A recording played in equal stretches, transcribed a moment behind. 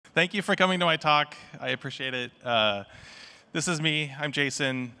Thank you for coming to my talk. I appreciate it. This is me. I'm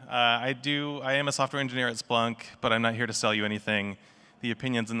Jason. I am a software engineer at Splunk, but I'm not here to sell you anything. The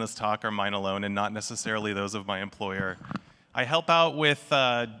opinions in this talk are mine alone and not necessarily those of my employer. I help out with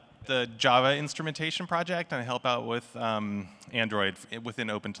the Java instrumentation project, and I help out with Android within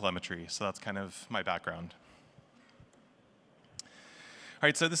OpenTelemetry. So that's kind of my background. All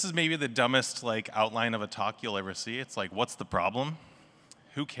right, so this is maybe the dumbest outline of a talk you'll ever see. It's like, what's the problem?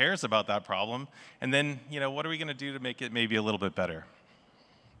 Who cares about that problem? And then, what are we going to do to make it maybe a little bit better?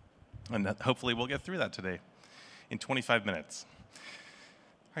 And hopefully we'll get through that today in 25 minutes.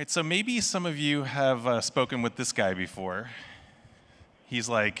 All right, so maybe some of you have spoken with this guy before. He's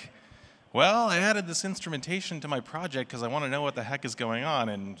like, well, I added this instrumentation to my project because I want to know what the heck is going on,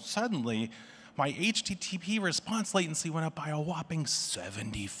 and suddenly my HTTP response latency went up by a whopping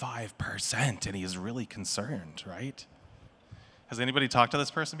 75%, and he's really concerned, right? Has anybody talked to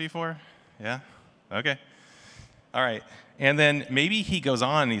this person before? Yeah? Okay. All right. And then maybe he goes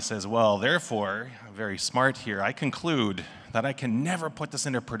on and he says, well, therefore, I'm very smart here, I conclude that I can never put this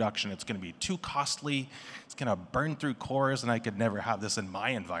into production. It's going to be too costly. It's going to burn through cores, and I could never have this in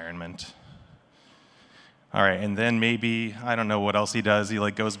my environment. All right, and then maybe, I don't know what else he does.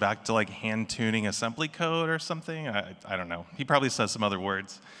 He goes back to hand-tuning assembly code or something. I don't know. He probably says some other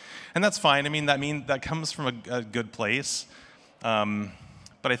words. And that's fine. I mean, that comes from a good place.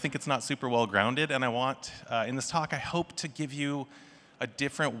 But I think it's not super well grounded, and I want, in this talk, I hope to give you a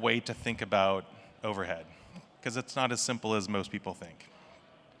different way to think about overhead, because it's not as simple as most people think.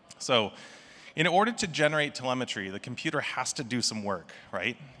 So in order to generate telemetry, the computer has to do some work,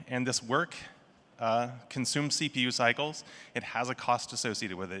 right? And this work consumes CPU cycles. It has a cost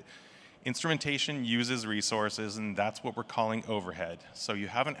associated with it. Instrumentation uses resources, and that's what we're calling overhead. So you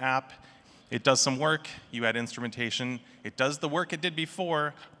have an app. It does some work, you add instrumentation, it does the work it did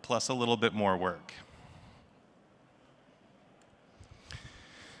before, plus a little bit more work.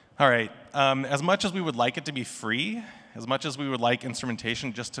 All right, as much as we would like it to be free, as much as we would like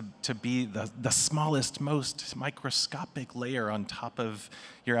instrumentation just to be the smallest, most microscopic layer on top of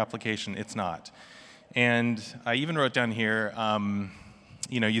your application, it's not. And I even wrote down here,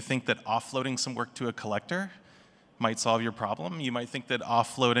 you think that offloading some work to a collector might solve your problem. You might think that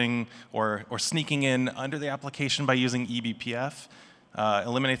offloading or sneaking in under the application by using eBPF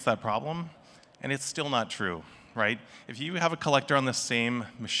eliminates that problem, and it's still not true, right? If you have a collector on the same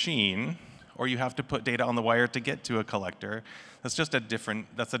machine, or you have to put data on the wire to get to a collector, that's a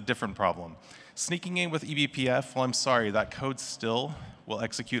different problem. Sneaking in with eBPF, well, I'm sorry, that code still will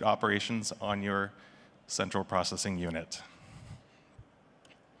execute operations on your central processing unit.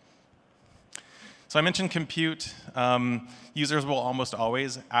 So I mentioned compute. Users will almost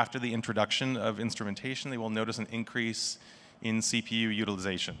always, after the introduction of instrumentation, they will notice an increase in CPU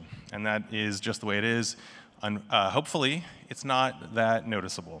utilization. And that is just the way it is. Hopefully, it's not that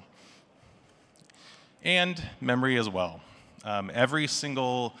noticeable. And memory as well. Every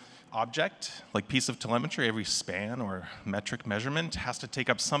single object, like piece of telemetry, every span or metric measurement has to take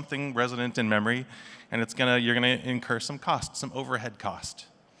up something resident in memory, and you're gonna incur some cost, some overhead cost.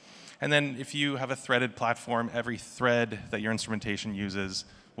 And then if you have a threaded platform, every thread that your instrumentation uses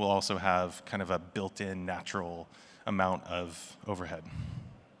will also have kind of a built-in natural amount of overhead.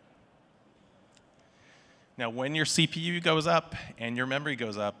 Now, when your CPU goes up and your memory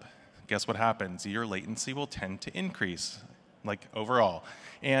goes up, guess what happens? Your latency will tend to increase, overall.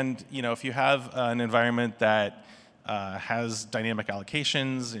 And if you have an environment that has dynamic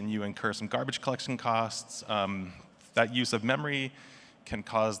allocations and you incur some garbage collection costs, that use of memory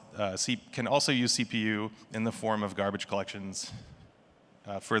can also use CPU in the form of garbage collections,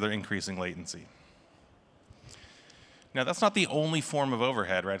 further increasing latency. Now, that's not the only form of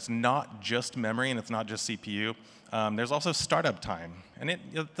overhead, right? It's not just memory and it's not just CPU. There's also startup time, and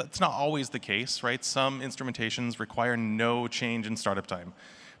that's not always the case, right? Some instrumentations require no change in startup time.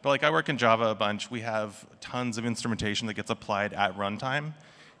 But I work in Java a bunch. We have tons of instrumentation that gets applied at runtime.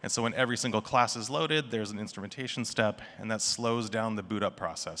 And so when every single class is loaded, there's an instrumentation step, and that slows down the boot up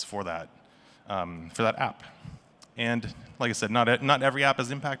process for that app. And like I said, not every app is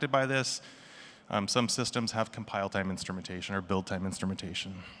impacted by this. Some systems have compile time instrumentation or build time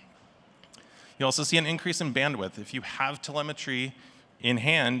instrumentation. You also see an increase in bandwidth. If you have telemetry in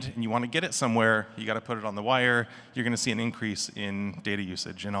hand and you want to get it somewhere, you got to put it on the wire. You're going to see an increase in data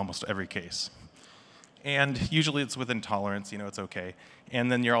usage in almost every case. And usually it's within tolerance, it's okay.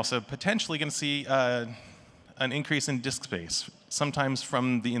 And then you're also potentially going to see an increase in disk space, sometimes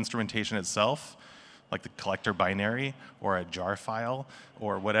from the instrumentation itself, like the collector binary or a jar file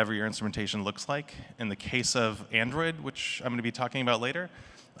or whatever your instrumentation looks like. In the case of Android, which I'm going to be talking about later,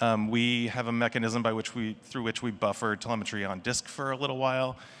 We have a mechanism through which we buffer telemetry on disk for a little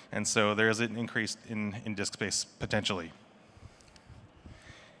while, and so there is an increase in disk space potentially.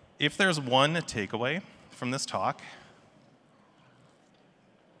 If there's one takeaway from this talk,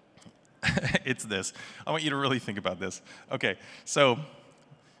 it's this. I want you to really think about this. Okay, so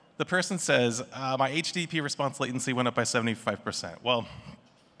the person says, my HTTP response latency went up by 75%. Well,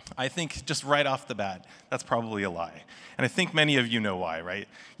 I think just right off the bat, that's probably a lie. And I think many of you know why, right?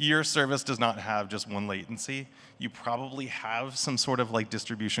 Your service does not have just one latency. You probably have some sort of like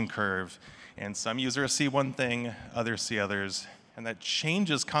distribution curve, and some users see one thing, others see others, and that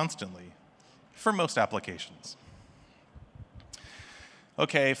changes constantly for most applications.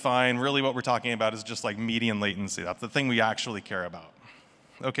 Okay, fine, really what we're talking about is just like median latency. That's the thing we actually care about.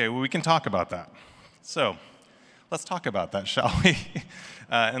 Okay, well, we can talk about that. So let's talk about that, shall we?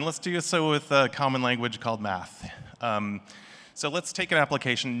 And let's do so with a common language called math. So let's take an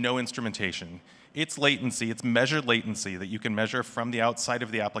application, no instrumentation. Its latency, its measured latency that you can measure from the outside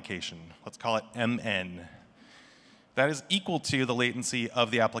of the application, let's call it MN. That is equal to the latency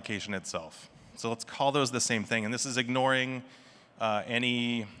of the application itself. So let's call those the same thing. And this is ignoring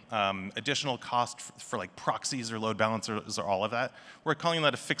any additional cost for like proxies or load balancers or all of that. We're calling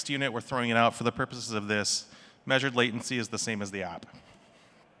that a fixed unit. We're throwing it out for the purposes of this. Measured latency is the same as the app.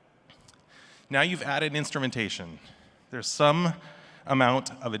 Now you've added instrumentation. There's some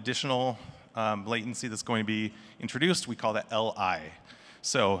amount of additional latency that's going to be introduced. We call that Li.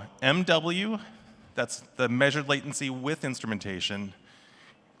 So MW, that's the measured latency with instrumentation,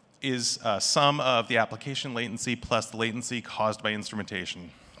 is sum of the application latency plus the latency caused by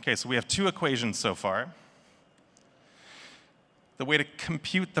instrumentation. Okay, so we have two equations so far. The way to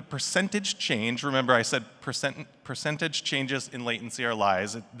compute the percentage change, remember I said percentage changes in latency are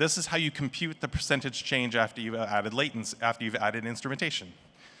lies. This is how you compute the percentage change after you've added latency, after you've added instrumentation.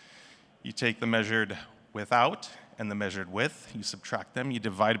 You take the measured without and the measured with, you subtract them, you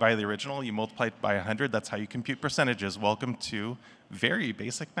divide by the original, you multiply it by 100, that's how you compute percentages. Welcome to very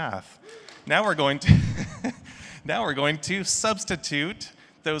basic math. Now we're going to substitute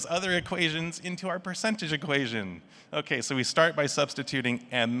those other equations into our percentage equation. Okay, so we start by substituting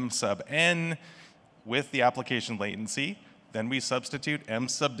M sub n with the application latency. Then we substitute M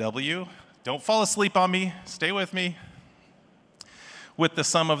sub w. Don't fall asleep on me, stay with me. With the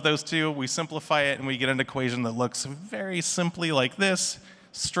sum of those two, we simplify it and we get an equation that looks very simply like this,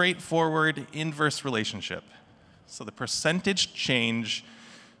 straightforward inverse relationship. So the percentage change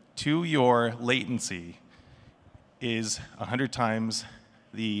to your latency is 100 times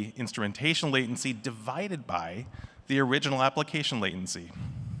the instrumentation latency divided by the original application latency.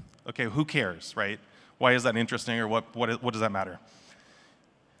 Okay, who cares, right? Why is that interesting, or what does that matter?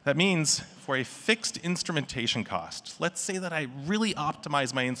 That means for a fixed instrumentation cost, let's say that I really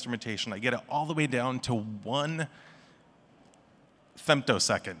optimize my instrumentation. I get it all the way down to 1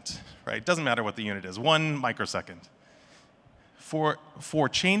 femtosecond, right? It doesn't matter what the unit is, 1 microsecond. For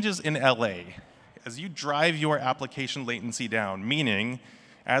changes in LA, as you drive your application latency down, meaning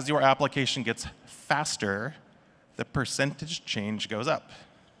as your application gets faster, the percentage change goes up.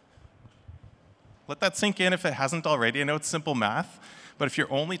 Let that sink in if it hasn't already. I know it's simple math, but if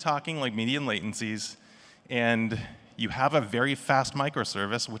you're only talking like median latencies and you have a very fast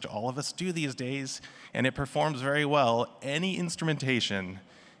microservice, which all of us do these days, and it performs very well, any instrumentation,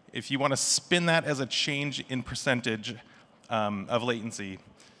 if you want to spin that as a change in percentage of latency,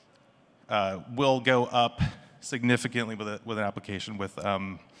 will go up significantly with an application with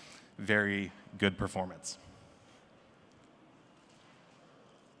very good performance.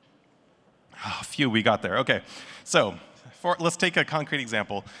 Oh, phew, we got there. Okay, so let's take a concrete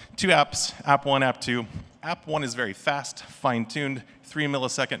example. 2 apps, app 1, app 2. App 1 is very fast, fine-tuned, 3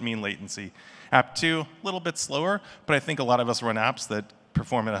 millisecond mean latency. App 2, a little bit slower, but I think a lot of us run apps that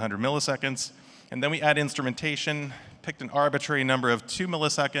perform at 100 milliseconds. And then we add instrumentation, picked an arbitrary number of 2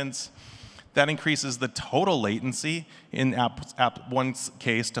 milliseconds. That increases the total latency in app 1's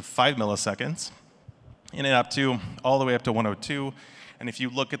case to 5 milliseconds. In app 2, all the way up to 102. And if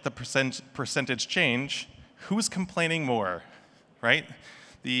you look at the percentage change, who's complaining more, right?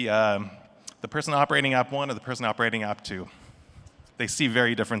 The person operating app 1 or the person operating app 2? They see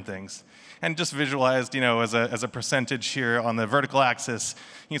very different things. And just visualized, as a percentage here on the vertical axis,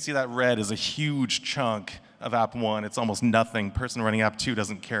 you can see that red is a huge chunk of app 1. It's almost nothing. Person running app 2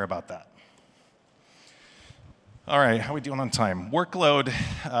 doesn't care about that. All right, how are we doing on time? Workload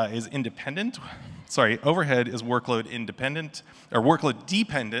is independent. Sorry, overhead is workload independent, or workload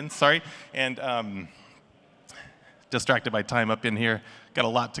dependent, sorry, and distracted by time up in here. got a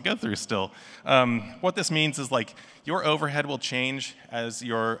lot to go through still. What this means is like your overhead will change as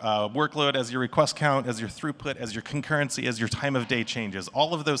your workload, as your request count, as your throughput, as your concurrency, as your time of day changes.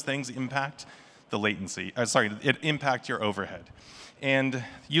 All of those things impact the latency. It impact your overhead. And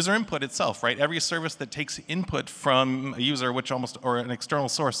user input itself, right? Every service that takes input from a user, or an external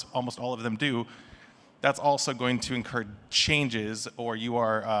source, almost all of them do, that's also going to incur changes, or you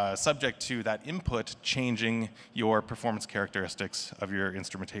are subject to that input changing your performance characteristics of your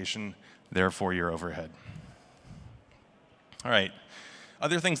instrumentation, therefore your overhead. All right.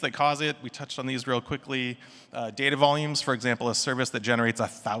 Other things that cause it, we touched on these real quickly. Data volumes, for example, a service that generates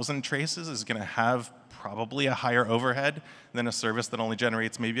 1,000 traces is going to have probably a higher overhead than a service that only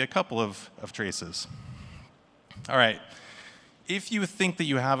generates maybe a couple of traces. All right. If you think that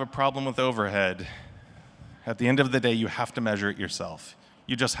you have a problem with overhead, at the end of the day, you have to measure it yourself.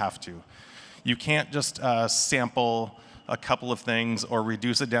 You just have to. You can't just sample a couple of things or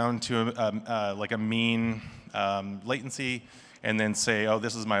reduce it down to like a mean latency and then say, oh,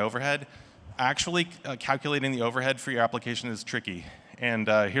 this is my overhead. Actually, calculating the overhead for your application is tricky. And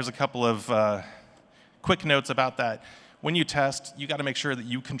here's a couple of quick notes about that. When you test, you got to make sure that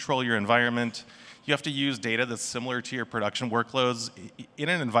you control your environment. You have to use data that's similar to your production workloads in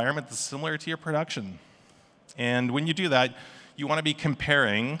an environment that's similar to your production. And when you do that, you want to be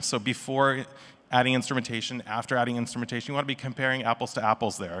comparing. So before adding instrumentation, after adding instrumentation, you want to be comparing apples to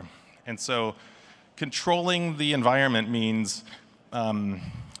apples there. And so controlling the environment means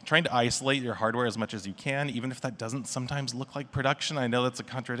trying to isolate your hardware as much as you can, even if that doesn't sometimes look like production. I know that's a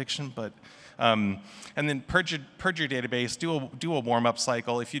contradiction, but and then purge your database, do a warm-up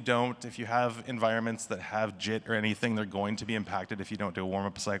cycle. If you have environments that have JIT or anything, they're going to be impacted if you don't do a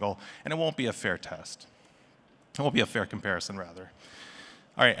warm-up cycle, and it won't be a fair test. It won't be a fair comparison, rather.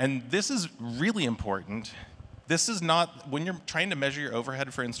 All right, and this is really important. This is not, when you're trying to measure your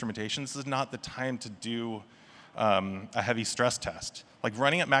overhead for instrumentation, this is not the time to do a heavy stress test. Like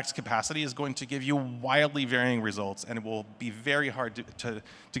running at max capacity is going to give you wildly varying results, and it will be very hard to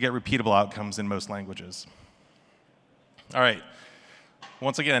get repeatable outcomes in most languages. All right.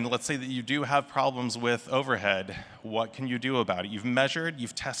 Once again, let's say that you do have problems with overhead. What can you do about it? You've measured,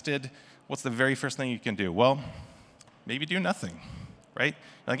 you've tested. What's the very first thing you can do? Well, maybe do nothing, right?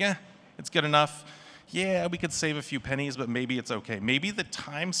 Like, it's good enough. Yeah, we could save a few pennies, but maybe it's okay. Maybe the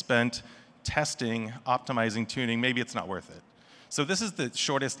time spent testing, optimizing, tuning, maybe it's not worth it. So this is the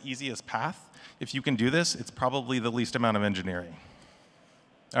shortest, easiest path. If you can do this, it's probably the least amount of engineering.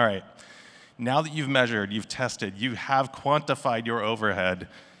 All right. Now that you've measured, you've tested, you have quantified your overhead,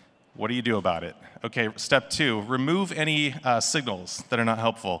 what do you do about it? Okay, step 2, remove any signals that are not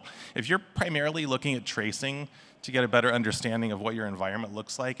helpful. If you're primarily looking at tracing to get a better understanding of what your environment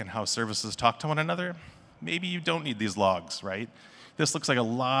looks like and how services talk to one another, maybe you don't need these logs, right? This looks like a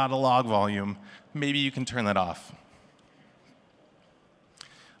lot of log volume. Maybe you can turn that off.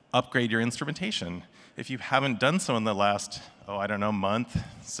 Upgrade your instrumentation. If you haven't done so in the last, I don't know, month,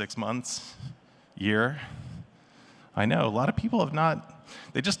 6 months, year, I know a lot of people have not,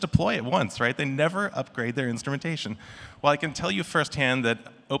 they just deploy it once, right? They never upgrade their instrumentation. Well, I can tell you firsthand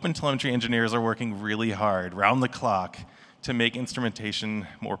that OpenTelemetry engineers are working really hard, round the clock, to make instrumentation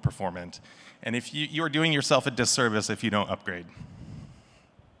more performant. And if you are doing yourself a disservice if you don't upgrade.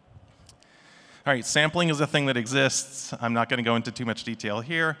 All right, sampling is a thing that exists. I'm not going to go into too much detail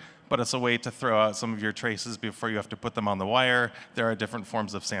here, but it's a way to throw out some of your traces before you have to put them on the wire. There are different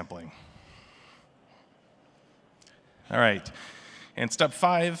forms of sampling. All right, and step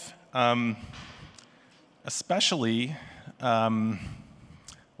 5, especially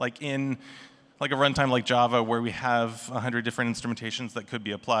like in a runtime like Java where we have 100 different instrumentations that could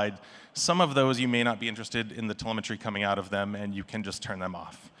be applied, some of those you may not be interested in the telemetry coming out of them, and you can just turn them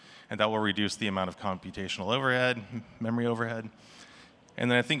off. And that will reduce the amount of computational overhead, memory overhead.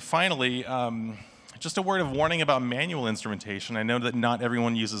 And then I think finally, just a word of warning about manual instrumentation. I know that not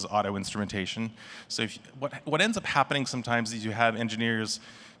everyone uses auto instrumentation. So what ends up happening sometimes is you have engineers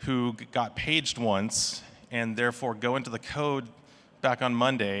who got paged once and therefore go into the code back on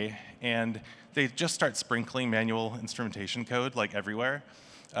Monday and they just start sprinkling manual instrumentation code like everywhere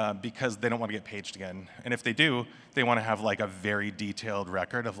because they don't want to get paged again. And if they do, they want to have like a very detailed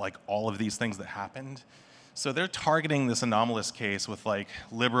record of like all of these things that happened. So they're targeting this anomalous case with like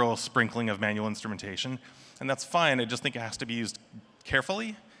liberal sprinkling of manual instrumentation, and that's fine. I just think it has to be used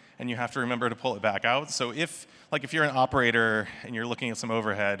carefully, and you have to remember to pull it back out. So if you're an operator and you're looking at some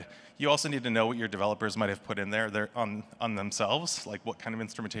overhead, you also need to know what your developers might have put in there on themselves, like what kind of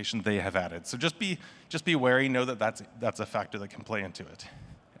instrumentation they have added. So just be wary. Know that that's a factor that can play into it.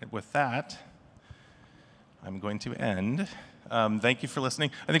 And with that, I'm going to end. Thank you for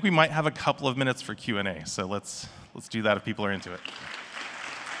listening. I think we might have a couple of minutes for Q&A, so let's do that if people are into it.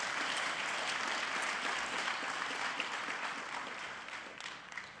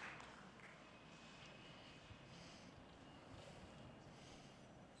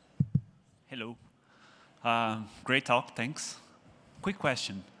 Hello. Great talk, thanks. Quick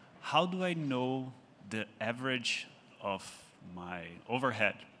question. How do I know the average of my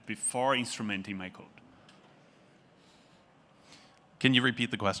overhead before instrumenting my code? Can you repeat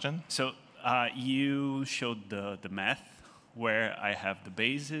the question? So you showed the math where I have the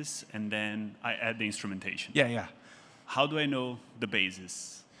basis and then I add the instrumentation. Yeah. How do I know the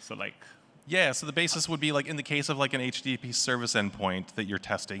basis? So like. Yeah, so the basis would be like in the case of like an HTTP service endpoint that you're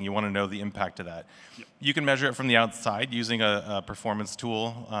testing, you want to know the impact of that. Yep. You can measure it from the outside using a performance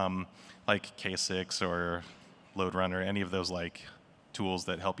tool like K6 or LoadRunner, any of those like tools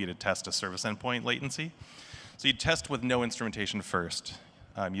that help you to test a service endpoint latency. So you test with no instrumentation first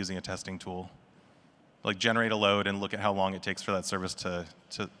using a testing tool. Like generate a load and look at how long it takes for that service to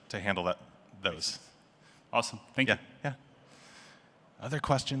handle those. Awesome, thank you. Yeah. Other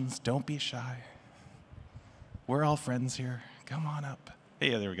questions? Don't be shy. We're all friends here. Come on up. Hey,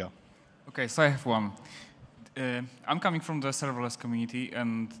 there we go. Okay, so I have one. I'm coming from the serverless community,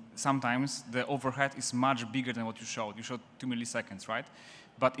 and sometimes the overhead is much bigger than what you showed. You showed 2 milliseconds, right?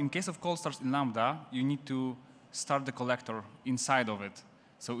 But in case of cold starts in Lambda, you need to start the collector inside of it.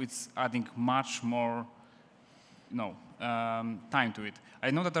 So it's adding much more time to it. I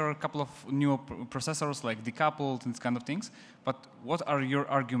know that there are a couple of new processors like decoupled and these kind of things, but what are your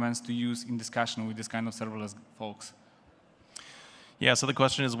arguments to use in discussion with this kind of serverless folks? Yeah, so the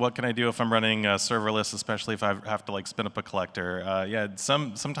question is, what can I do if I'm running serverless, especially if I have to like spin up a collector? Yeah,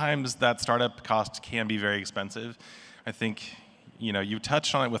 sometimes that startup cost can be very expensive. I think you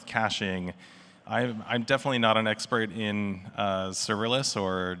touched on it with caching. I'm definitely not an expert in serverless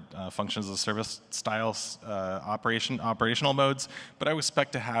or functions as a service style operational modes, but I would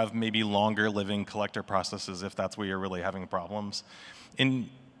expect to have maybe longer living collector processes if that's where you're really having problems. I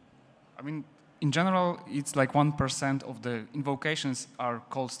mean, in general, it's like 1% of the invocations are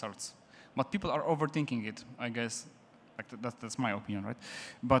cold starts, but people are overthinking it, I guess. Like that's my opinion, right?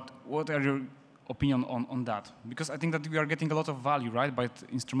 But what are your opinion on that? Because I think that we are getting a lot of value, right, by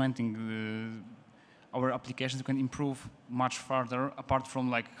instrumenting our applications. We can improve much further, apart from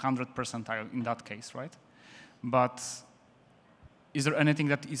like 100 percentile in that case, right? But is there anything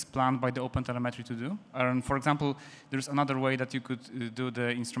that is planned by the OpenTelemetry to do? And for example, there's another way that you could do the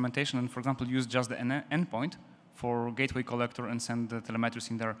instrumentation and, for example, use just the endpoint for gateway collector and send the telemetries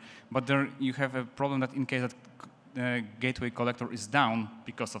in there. But there you have a problem that in case that the gateway collector is down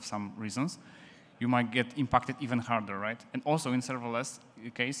because of some reasons, you might get impacted even harder, right? And also in serverless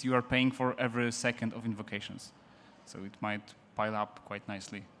case, you are paying for every second of invocations. So it might pile up quite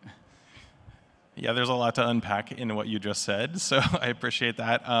nicely. Yeah, there's a lot to unpack in what you just said, so I appreciate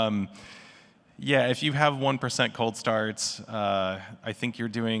that. Yeah, if you have 1% cold starts, I think you're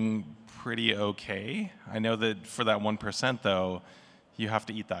doing pretty okay. I know that for that 1%, though, you have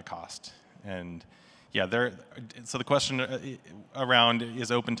to eat that cost. And yeah, so the question around,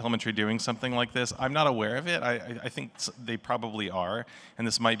 is OpenTelemetry doing something like this? I'm not aware of it. I think they probably are, and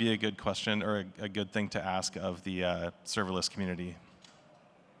this might be a good question or a good thing to ask of the serverless community.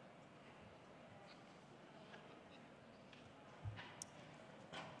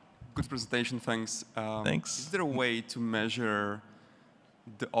 Good presentation, thanks. Thanks. Is there a way to measure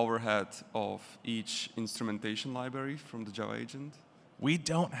the overhead of each instrumentation library from the Java agent? We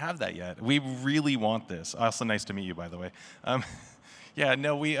don't have that yet. We really want this. Also, nice to meet you, by the way. Yeah,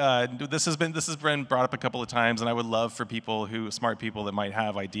 no, this has been brought up a couple of times, and I would love for smart people that might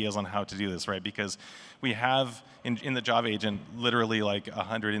have ideas on how to do this, right? Because we have in the Java agent literally like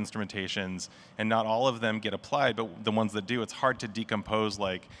 100 instrumentations, and not all of them get applied, but the ones that do, it's hard to decompose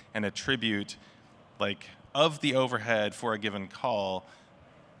like and attribute like of the overhead for a given call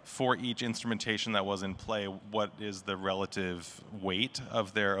for each instrumentation that was in play, what is the relative weight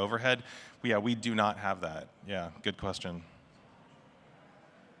of their overhead? Yeah, we do not have that. Yeah, good question.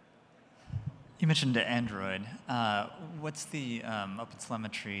 You mentioned Android. What's the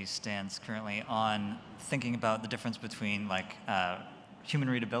OpenTelemetry stance currently on thinking about the difference between like human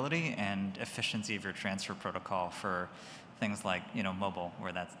readability and efficiency of your transfer protocol for things like mobile,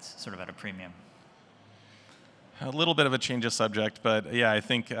 where that's sort of at a premium? A little bit of a change of subject, but yeah, I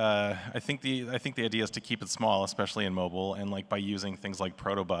think the idea is to keep it small, especially in mobile, and like by using things like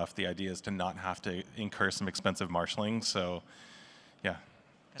protobuf, the idea is to not have to incur some expensive marshalling. So, yeah,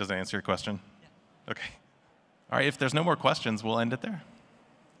 does that answer your question? Yeah. Okay. All right. If there's no more questions, we'll end it there.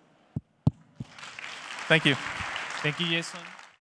 Thank you. Thank you, Jason.